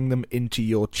tend to bring them into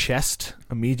your chest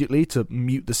immediately to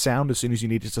mute the sound as soon as you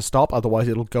need it to stop. Otherwise,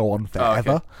 it'll go on forever.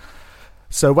 Oh, okay.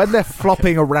 So when they're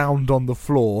flopping around on the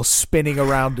floor, spinning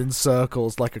around in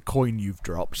circles like a coin you've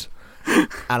dropped,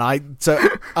 and I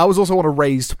was also on a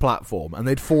raised platform, and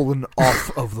they'd fallen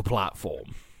off of the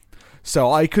platform.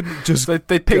 So I couldn't just... They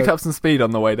picked up some speed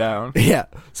on the way down. Yeah,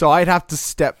 so I'd have to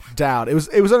step down. It was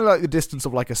only like the distance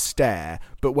of like a stair,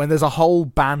 but when there's a whole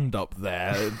band up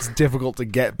there, it's difficult to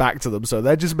get back to them, so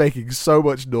they're just making so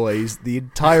much noise, the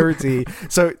entirety...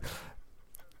 So,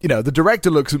 the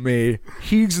director looks at me,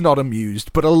 he's not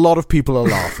amused, but a lot of people are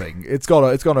laughing. It's gone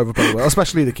over pretty well,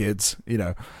 especially the kids,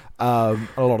 A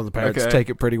lot of the parents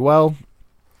take it pretty well.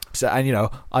 So, and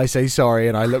I say sorry,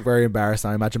 and I look very embarrassed.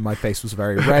 I imagine my face was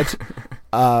very red.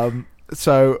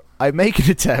 So I make an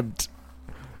attempt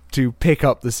to pick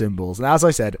up the cymbals, and as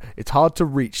I said, it's hard to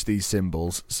reach these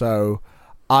cymbals. So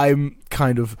I'm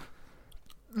kind of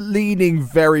leaning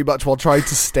very much while trying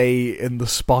to stay in the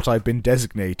spot I've been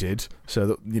designated, so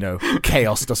that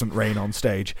chaos doesn't reign on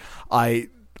stage. I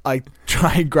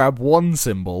try and grab one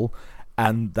cymbal,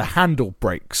 and the handle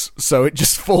breaks, so it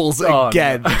just falls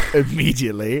again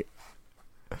immediately.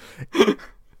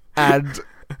 And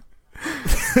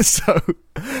so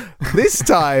this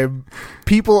time,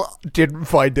 people didn't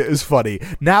find it as funny.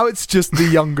 Now it's just the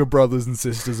younger brothers and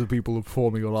sisters of people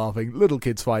performing or laughing. Little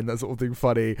kids find that sort of thing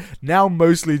funny. Now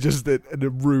mostly just in a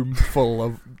room full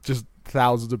of just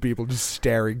thousands of people just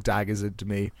staring daggers into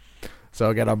me.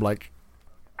 So again, I'm like...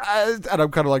 and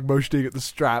I'm kind of like motioning at the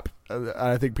strap, and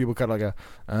I think people kind of like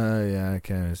yeah,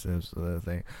 okay, so the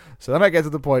thing. So then I get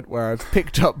to the point where I've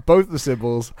picked up both the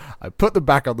cymbals, I put them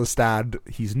back on the stand,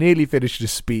 he's nearly finished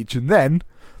his speech, and then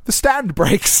the stand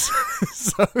breaks.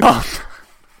 So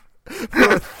for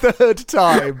a third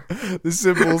time, the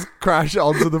cymbals crash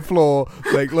onto the floor,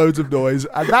 make loads of noise,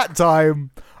 and that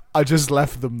time I just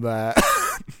left them there.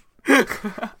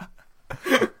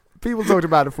 People talked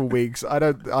about it for weeks. I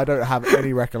don't have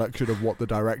any recollection of what the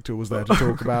director was there to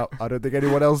talk about. I don't think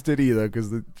anyone else did either,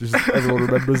 because everyone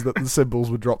remembers that the cymbals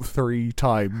were dropped 3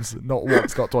 times. Not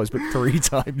once, not twice, but 3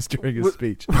 times during his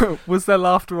speech. Was there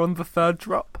laughter on the third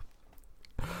drop?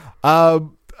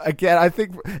 Again, I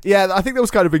think there was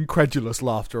kind of incredulous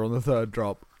laughter on the third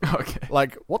drop. Okay.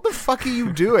 Like, what the fuck are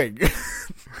you doing?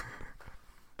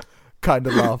 Kind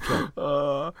of laughter.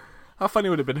 How funny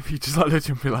would it have been if you just looked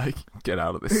and be like, get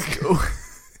out of this school?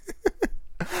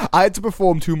 I had to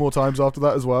perform 2 more times after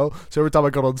that as well. So every time I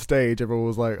got on stage, everyone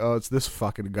was like, oh, it's this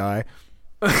fucking guy.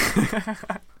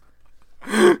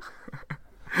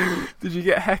 Did you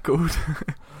get heckled?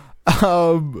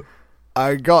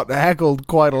 I got heckled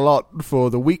quite a lot for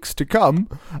the weeks to come.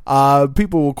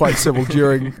 People were quite civil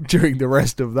during the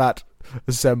rest of that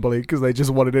assembly, because they just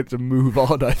wanted it to move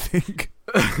on, I think.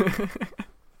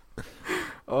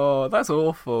 Oh, that's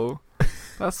awful.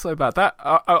 That's so bad. That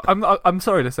I'm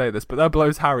sorry to say this, but that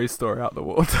blows Harry's story out the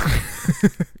water.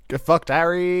 Get fucked,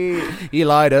 Harry. He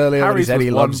lied earlier when he said he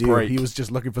loves you. Break. He was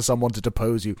just looking for someone to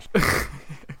depose you.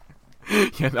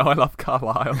 Yeah, no, I love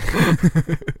Carlyle.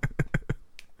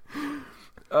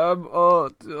 I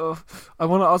want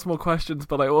to ask more questions,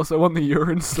 but I also want the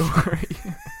urine story.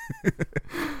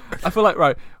 I feel like,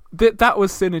 right, that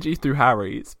was synergy through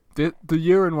Harry's, The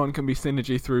urine one can be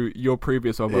synergy through your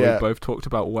previous one where we both talked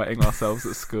about wetting ourselves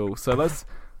at school. So let's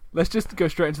just go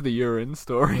straight into the urine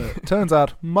story. Turns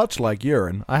out, much like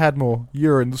urine, I had more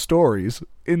urine stories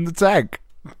in the tank.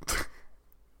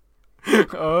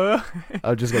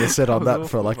 I'm just going to sit on that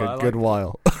for like a good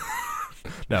while.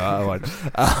 No, I won't.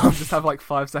 Just have like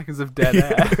 5 seconds of dead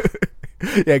air.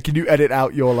 Yeah, can you edit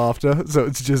out your laughter so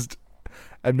it's just...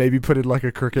 And maybe put in like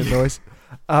a cricket noise?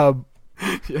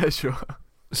 Yeah, sure.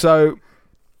 So,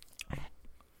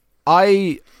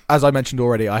 as I mentioned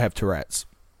already, I have Tourette's.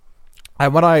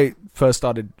 And when I first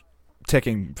started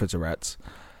ticking for Tourette's,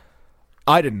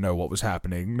 I didn't know what was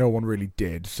happening. No one really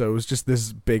did. So it was just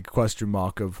this big question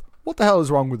mark of, what the hell is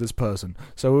wrong with this person?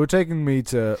 So it were taking me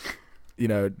to,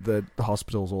 the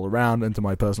hospitals all around and to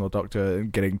my personal doctor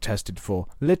and getting tested for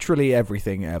literally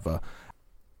everything ever.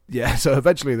 Yeah, so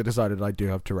eventually they decided I do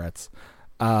have Tourette's.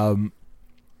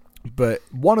 But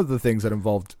one of the things that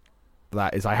involved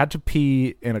that is I had to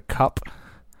pee in a cup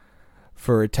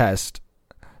for a test.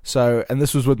 So, and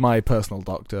this was with my personal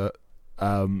doctor,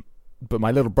 but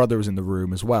my little brother was in the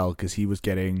room as well because he was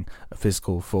getting a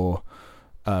physical for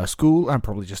school and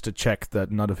probably just to check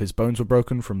that none of his bones were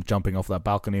broken from jumping off that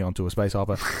balcony onto a space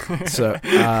hopper. So,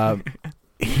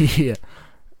 yeah.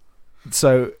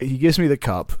 So he gives me the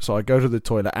cup, so I go to the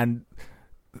toilet, and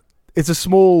it's a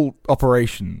small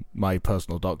operation, my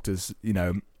personal doctor's,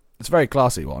 it's a very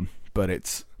classy one, but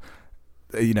it's,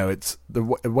 it's the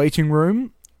waiting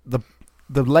room.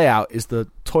 The layout is the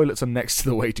toilets are next to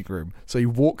the waiting room. So you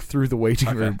walk through the waiting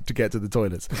room to get to the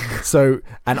toilets. So,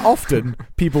 and often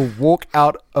people walk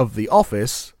out of the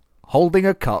office holding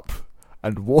a cup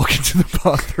and walk into the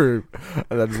bathroom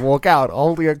and then walk out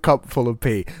holding a cup full of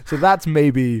pee. So that's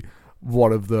maybe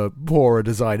one of the poorer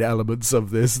design elements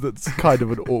of this. That's kind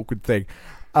of an awkward thing.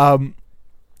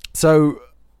 So,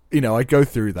 I go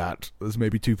through that. There's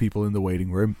maybe 2 people in the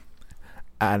waiting room.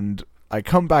 And I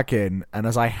come back in, and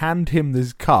as I hand him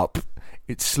this cup,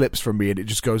 it slips from me and it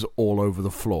just goes all over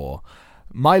the floor.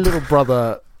 My little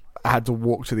brother had to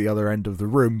walk to the other end of the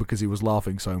room because he was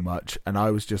laughing so much, and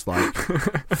I was just like,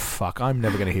 fuck, I'm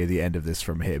never going to hear the end of this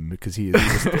from him because he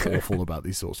is just awful about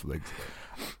these sorts of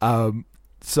things.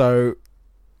 So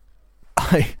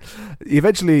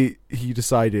eventually he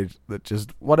decided that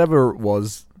just whatever it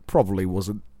was probably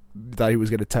wasn't that he was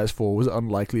going to test for was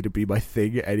unlikely to be my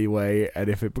thing anyway, and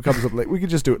if it becomes something, we could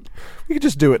just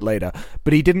do it later.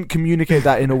 But he didn't communicate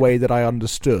that in a way that I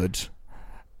understood.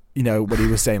 When he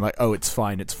was saying like, "Oh, it's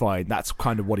fine." That's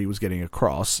kind of what he was getting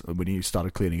across when he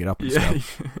started cleaning it up and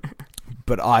stuff.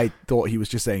 But I thought he was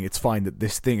just saying it's fine that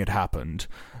this thing had happened.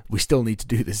 We still need to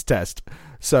do this test.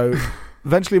 So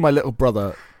eventually, my little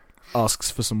brother asks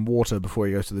for some water before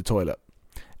he goes to the toilet,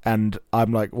 and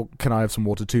I'm like, "Well, can I have some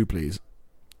water too, please?"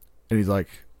 And he's like,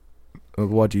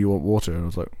 "Why do you want water?" And I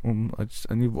was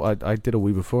like, I did a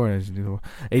wee before, and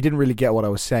he didn't really get what I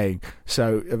was saying.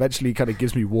 So eventually he kind of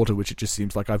gives me water, which it just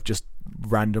seems like I've just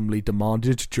randomly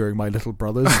demanded during my little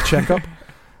brother's checkup.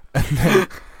 And then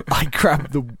I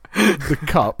grab the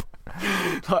cup.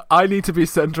 I need to be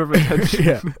centre of attention.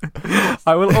 Yeah.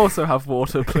 I will also have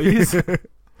water, please.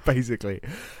 Basically.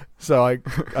 So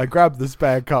I grabbed the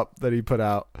spare cup that he put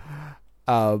out.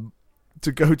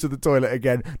 To go to the toilet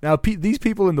again. Now, these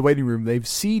people in the waiting room, they've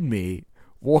seen me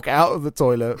walk out of the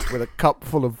toilet with a cup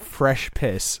full of fresh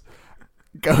piss,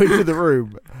 go into the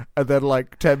room, and then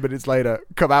like 10 minutes later,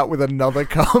 come out with another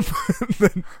cup, and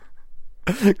then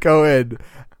go in.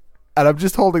 And I'm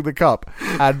just holding the cup.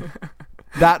 And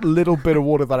that little bit of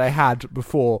water that I had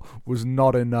before was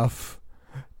not enough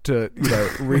to,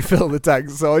 refill the tank.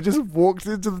 So I just walked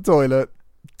into the toilet,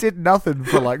 did nothing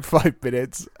for like 5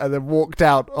 minutes, and then walked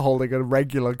out holding a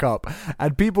regular cup.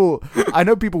 And I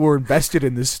know people were invested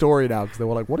in this story now because they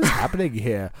were like, what is happening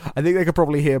here? I think they could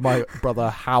probably hear my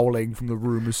brother howling from the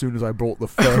room as soon as I brought the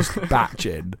first batch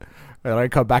in. And I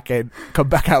come back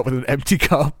out with an empty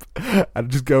cup and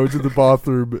just go into the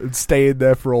bathroom and stay in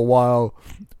there for a while,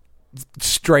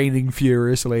 straining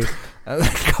furiously, and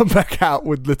then come back out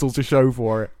with little to show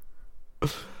for it.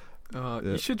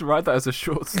 You should write that as a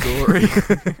short story.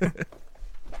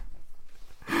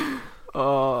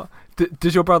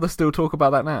 Does your brother still talk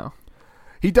about that now?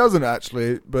 He doesn't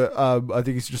actually, but I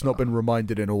think he's just not been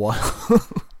reminded in a while.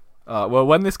 Well,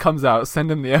 when this comes out,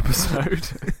 send him the episode.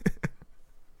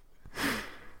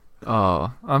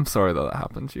 I'm sorry that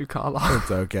happened to you, Carlyle.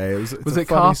 It's okay. It's was a it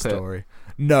funny carpet? Story.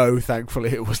 No,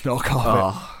 thankfully it was not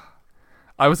carpet.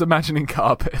 I was imagining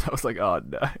carpet. I was like, oh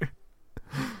no.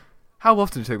 How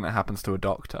often do you think that happens to a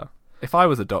doctor? If I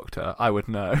was a doctor, I would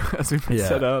know. As we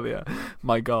said earlier,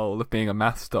 my goal of being a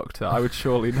maths doctor, I would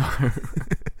surely know.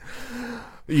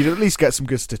 You'd at least get some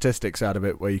good statistics out of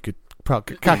it, where you could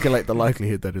calculate the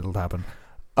likelihood that it'll happen.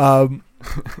 Well,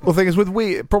 the thing is, with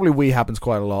wee happens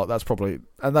quite a lot.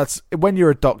 That's when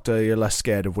you're a doctor, you're less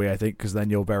scared of wee, I think, because then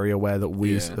you're very aware that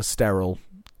wee's a sterile.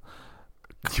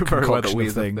 You're very aware that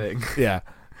wee's a thing. Yeah.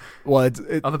 Well,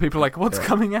 other people are like, what's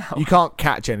coming out? You can't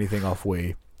catch anything off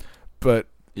wee, but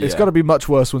it's got to be much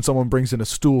worse when someone brings in a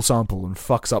stool sample and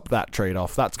fucks up that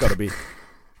trade-off. That's got to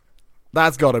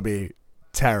be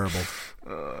terrible.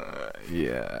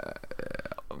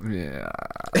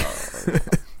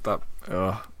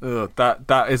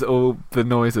 That is all the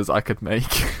noises I could make.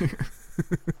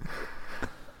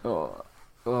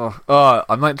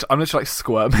 I'm literally like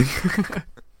squirming.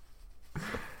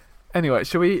 Anyway,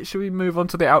 should we move on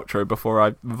to the outro before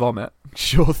I vomit?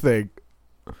 Sure thing.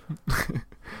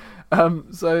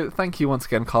 So thank you once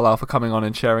again, Carlyle, for coming on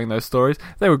and sharing those stories.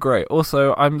 They were great.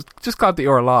 Also, I'm just glad that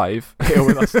you're alive here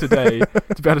with us today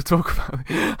to be able to talk about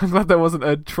it. I'm glad there wasn't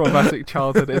a traumatic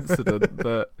childhood incident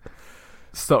that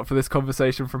stopped for this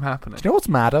conversation from happening. Do you know what's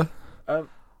madder?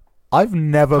 I've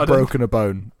never broken a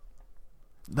bone.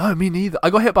 No, me neither. I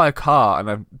got hit by a car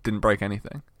and I didn't break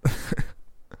anything.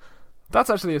 That's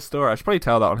actually a story. I should probably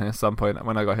tell that on here at some point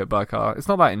when I got hit by a car. It's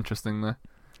not that interesting, though.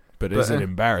 But is it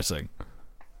embarrassing?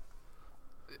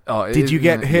 Oh, did you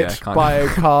get hit by a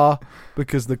car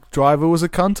because the driver was a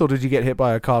cunt, or did you get hit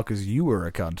by a car because you were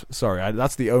a cunt? Sorry,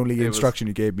 that's the only instruction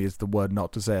you gave me, is the word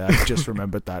not to say. I just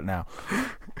remembered that now.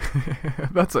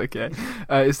 That's okay.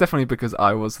 It's definitely because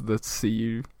I was the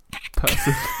CU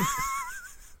person.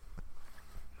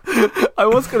 I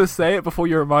was going to say it before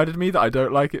you reminded me that I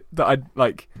don't like it, that I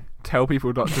like tell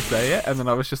people not to say it, and then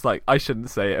I was just like, I shouldn't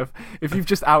say it. If you've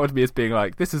just outed me as being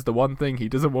like, this is the one thing he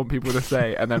doesn't want people to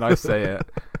say, and then I say it,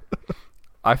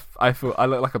 I feel I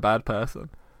look like a bad person.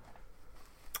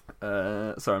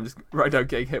 Sorry, I'm just right now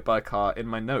getting hit by a car in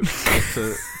my notes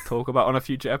to talk about on a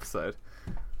future episode.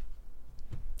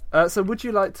 So would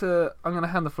you like to... I'm going to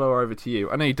hand the floor over to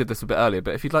you. I know you did this a bit earlier,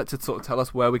 but if you'd like to sort of tell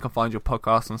us where we can find your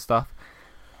podcast and stuff,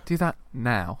 do that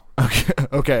now.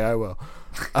 Okay, I will.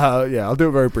 I'll do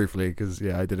it very briefly because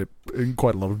I did it in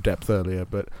quite a lot of depth earlier.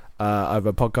 But I have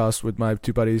a podcast with my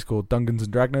two buddies called Dungeons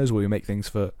and Dragnos, where we make things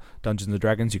for Dungeons and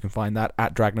Dragons. You can find that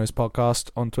at Dragnos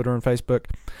Podcast on Twitter and Facebook.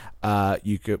 I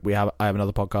have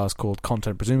another podcast called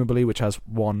Content Presumably, which has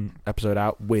one episode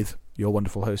out with your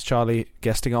wonderful host Charlie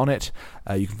guesting on it.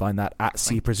 You can find that at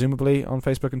C Presumably on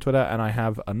Facebook and Twitter. And I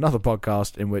have another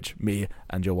podcast in which me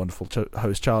and your wonderful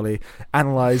host Charlie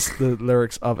analyze the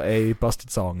lyrics of a busted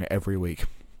song every week.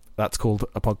 That's called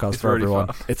A Podcast for really Everyone.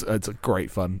 Fun. It's a great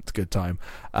fun. It's a good time.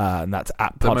 And that's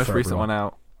at the Pod most for recent Everyone.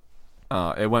 one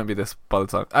out. It won't be this by the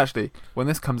time. Actually, when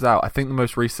this comes out, I think the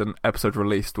most recent episode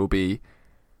released will be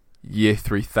Year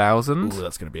 3000. Ooh,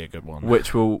 that's going to be a good one.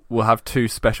 Which will have two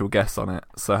special guests on it.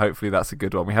 So hopefully that's a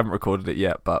good one. We haven't recorded it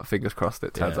yet, but fingers crossed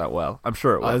it turns out well. I'm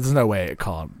sure it will. There's no way it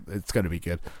can't. It's going to be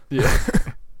good. Yeah.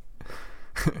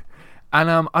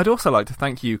 And I'd also like to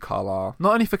thank you, Carlyle,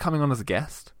 not only for coming on as a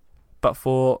guest, but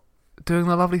for doing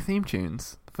the lovely theme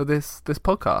tunes for this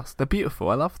podcast. They're beautiful.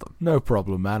 I love them. No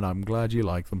problem, man. I'm glad you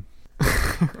like them.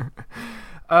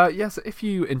 Yes, if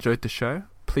you enjoyed the show,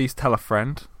 please tell a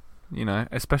friend. You know,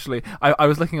 especially... I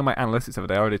was looking at my analytics the other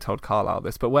day. I already told Carlyle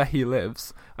this, but where he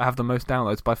lives, I have the most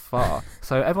downloads by far.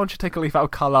 So everyone should take a leaf out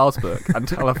of Carlyle's book and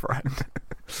tell a friend.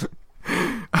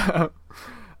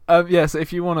 So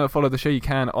if you want to follow the show, you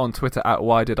can on Twitter at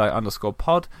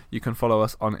whydidI_pod. You can follow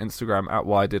us on Instagram at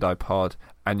whydidipod.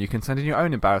 And you can send in your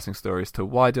own embarrassing stories to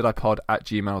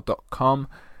whydidipod@gmail.com.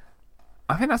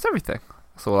 I think that's everything.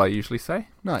 That's all I usually say.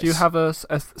 Nice. Do you have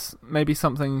maybe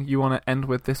something you want to end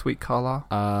with this week, Carlyle?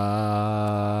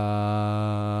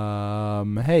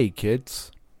 Hey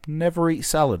kids, never eat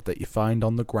salad that you find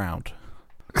on the ground.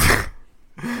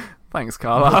 Thanks,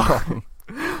 Carlyle.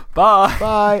 Bye.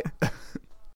 Bye.